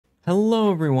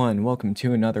Hello everyone, welcome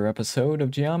to another episode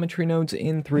of Geometry Nodes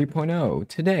in 3.0.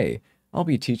 Today, I'll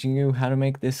be teaching you how to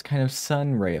make this kind of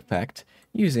sun ray effect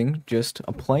using just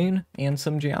a plane and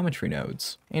some geometry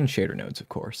nodes, and shader nodes of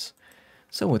course.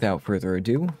 So without further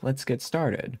ado, let's get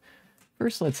started.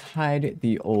 First let's hide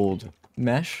the old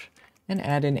mesh and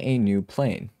add in a new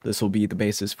plane. This will be the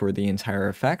basis for the entire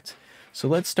effect. So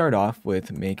let's start off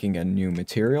with making a new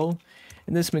material,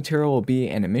 and this material will be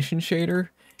an emission shader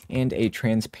and a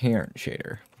transparent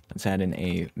shader. Let's add in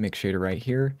a mix shader right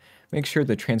here. Make sure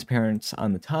the transparent's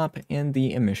on the top and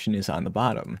the emission is on the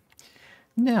bottom.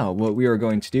 Now, what we are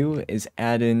going to do is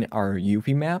add in our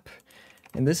UV map,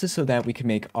 and this is so that we can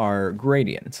make our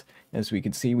gradient. As we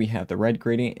can see, we have the red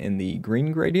gradient and the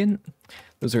green gradient.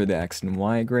 Those are the X and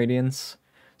Y gradients.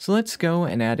 So let's go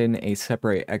and add in a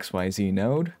separate XYZ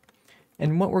node.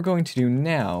 And what we're going to do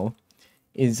now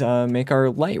is make our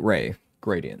light ray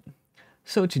gradient.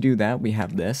 So to do that, we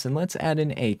have this, and let's add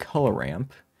in a color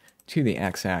ramp to the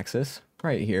x-axis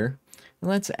right here. And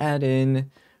let's add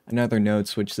in another node,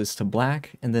 switch this to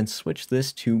black, and then switch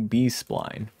this to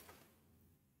B-spline.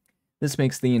 This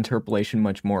makes the interpolation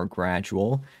much more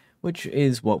gradual, which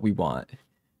is what we want.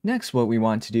 Next, what we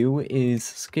want to do is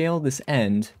scale this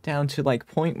end down to like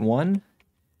 0.1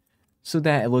 so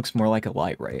that it looks more like a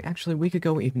light ray. Actually, we could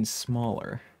go even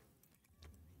smaller.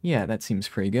 Yeah, that seems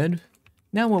pretty good.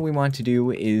 Now what we want to do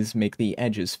is make the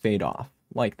edges fade off,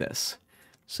 like this.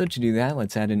 So to do that,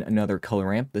 let's add in another color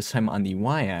ramp, this time on the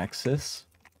y-axis.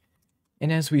 And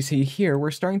as we see here,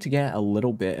 we're starting to get a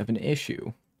little bit of an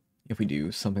issue if we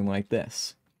do something like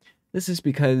this. This is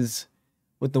because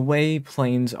with the way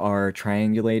planes are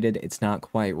triangulated, it's not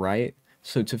quite right.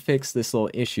 So to fix this little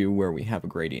issue where we have a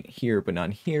gradient here but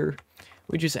not here,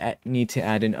 we just need to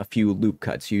add in a few loop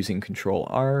cuts using Control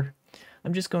R.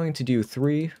 I'm just going to do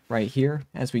 3 right here.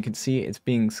 As we can see, it's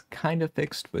being kind of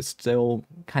fixed, but still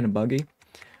kind of buggy.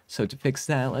 So to fix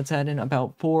that, let's add in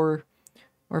about 4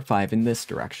 or 5 in this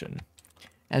direction.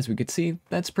 As we can see,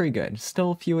 that's pretty good.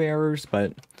 Still a few errors,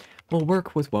 but we'll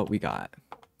work with what we got.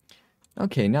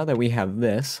 Okay, now that we have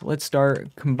this, let's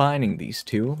start combining these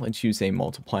two. Let's use a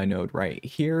multiply node right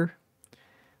here.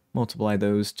 Multiply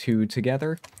those two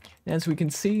together. As we can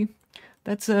see,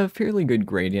 that's a fairly good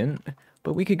gradient.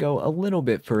 But we could go a little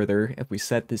bit further if we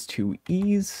set this to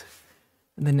ease,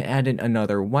 and then add in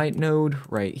another white node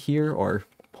right here, or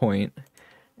point,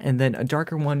 and then a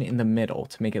darker one in the middle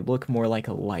to make it look more like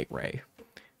a light ray.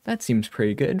 That seems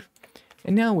pretty good.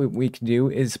 And now what we can do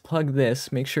is plug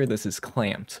this, make sure this is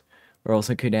clamped, or else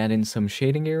I could add in some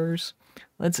shading errors.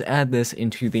 Let's add this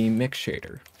into the mix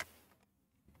shader.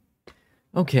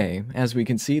 Okay, as we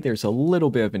can see, there's a little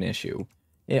bit of an issue.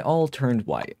 It all turned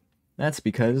white. That's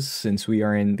because, since we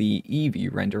are in the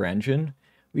Eevee render engine,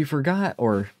 we forgot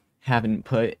or haven't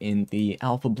put in the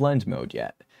alpha blend mode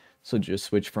yet. So just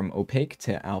switch from opaque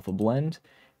to alpha blend,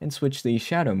 and switch the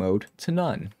shadow mode to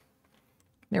none.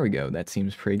 There we go, that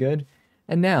seems pretty good.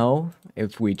 And now,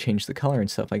 if we change the color and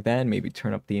stuff like that, and maybe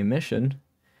turn up the emission,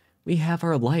 we have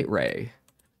our light ray.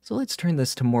 So let's turn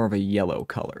this to more of a yellow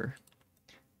color.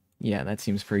 Yeah, that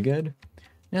seems pretty good.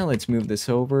 Now let's move this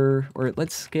over, or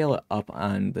let's scale it up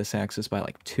on this axis by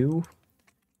like 2.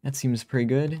 That seems pretty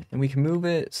good. And we can move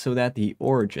it so that the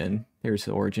origin, there's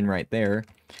the origin right there,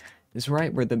 is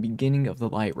right where the beginning of the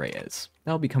light ray is.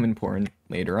 That'll become important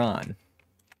later on.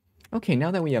 Okay,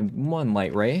 now that we have one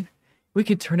light ray, we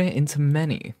could turn it into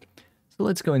many. So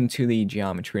let's go into the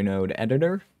geometry node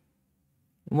editor.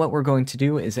 And what we're going to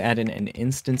do is add in an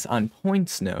instance on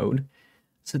points node,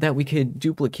 so that we could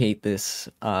duplicate this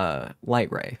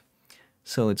light ray.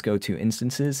 So let's go to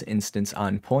instances, instance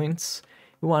on points.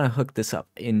 We want to hook this up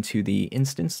into the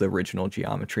instance, the original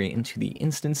geometry, into the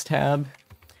instance tab.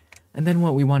 And then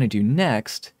what we want to do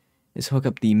next is hook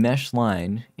up the mesh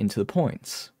line into the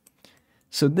points.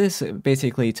 So this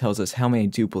basically tells us how many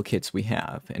duplicates we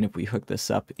have. And if we hook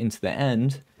this up into the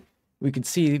end, we can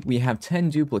see we have 10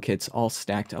 duplicates all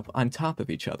stacked up on top of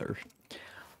each other.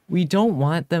 We don't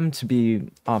want them to be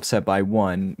offset by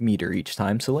 1 meter each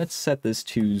time, so let's set this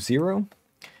to 0.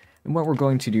 And what we're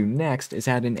going to do next is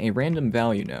add in a random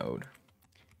value node.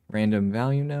 Random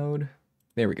value node,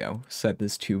 there we go, set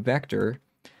this to vector.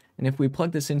 And if we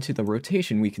plug this into the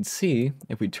rotation, we can see,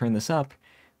 if we turn this up,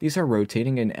 these are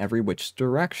rotating in every which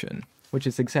direction, which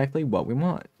is exactly what we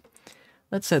want.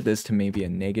 Let's set this to maybe a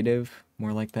negative,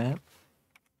 more like that.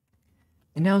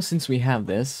 And now since we have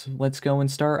this, let's go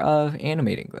and start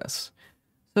animating this.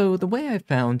 So the way I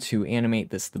found to animate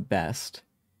this the best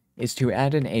is to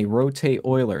add in a rotate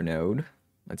Euler node.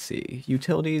 Let's see,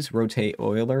 utilities, rotate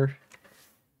Euler.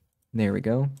 There we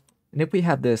go. And if we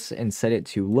have this and set it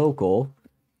to local,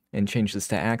 and change this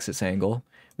to axis angle,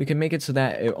 we can make it so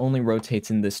that it only rotates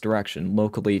in this direction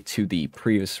locally to the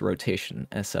previous rotation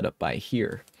as set up by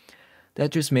here.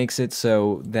 That just makes it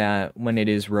so that when it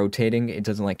is rotating, it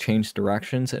doesn't like change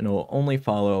directions, and it'll only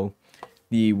follow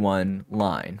the one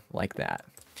line like that.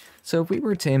 So if we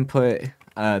were to input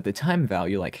the time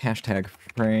value, like hashtag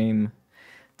frame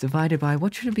divided by,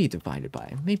 what should it be divided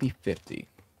by? Maybe 50.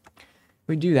 If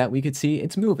we do that, we could see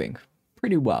it's moving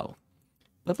pretty well.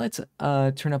 But let's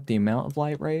turn up the amount of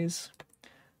light rays.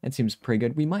 That seems pretty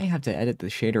good. We might have to edit the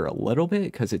shader a little bit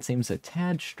because it seems a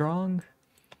tad strong.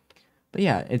 But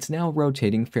yeah, it's now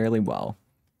rotating fairly well.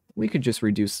 We could just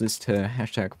reduce this to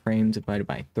hashtag frame divided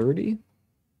by 30.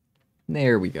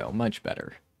 There we go, much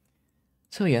better.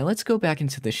 So yeah, let's go back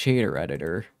into the shader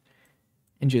editor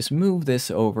and just move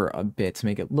this over a bit to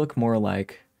make it look more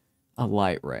like a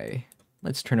light ray.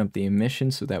 Let's turn up the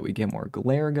emission so that we get more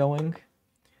glare going.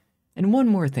 And one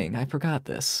more thing, I forgot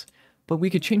this, but we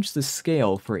could change the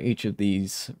scale for each of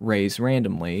these rays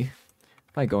randomly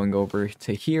by going over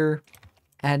to here,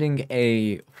 adding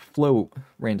a float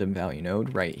random value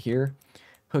node right here,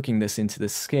 hooking this into the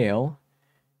scale.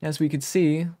 As we can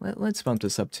see, let's bump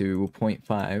this up to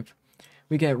 0.5.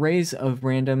 We get rays of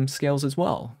random scales as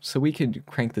well, so we could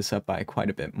crank this up by quite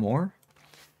a bit more.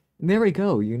 And there we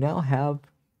go, you now have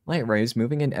light rays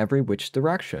moving in every which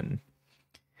direction.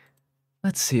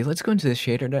 Let's see, let's go into the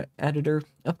shader editor.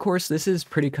 Of course, this is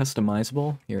pretty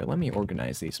customizable. Here, let me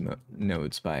organize these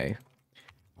nodes by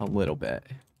a little bit.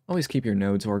 Always keep your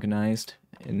nodes organized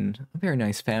in a very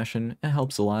nice fashion. It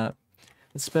helps a lot,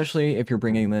 especially if you're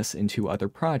bringing this into other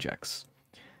projects.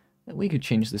 We could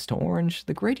change this to orange.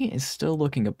 The gradient is still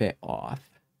looking a bit off.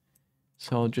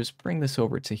 So I'll just bring this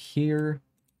over to here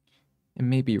and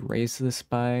maybe raise this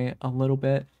by a little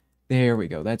bit. There we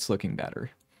go, that's looking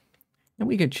better. And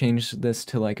we could change this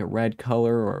to like a red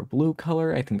color or a blue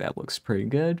color. I think that looks pretty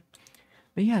good.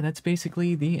 But yeah, that's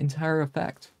basically the entire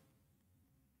effect.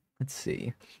 Let's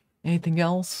see. Anything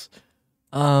else?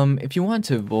 If you want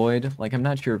to avoid, like I'm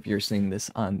not sure if you're seeing this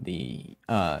on the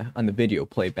video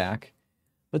playback,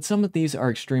 but some of these are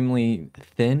extremely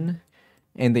thin,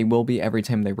 and they will be every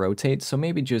time they rotate, so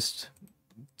maybe just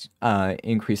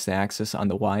increase the axis on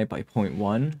the Y by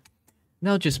 0.1.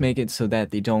 That'll just make it so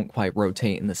that they don't quite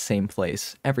rotate in the same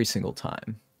place every single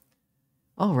time.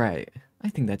 Alright, I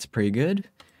think that's pretty good.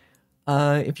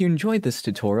 If you enjoyed this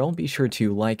tutorial, be sure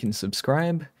to like and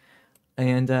subscribe,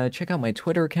 and check out my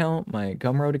Twitter account, my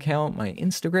Gumroad account, my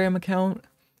Instagram account,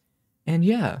 and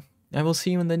yeah, I will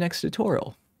see you in the next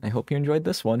tutorial. I hope you enjoyed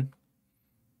this one.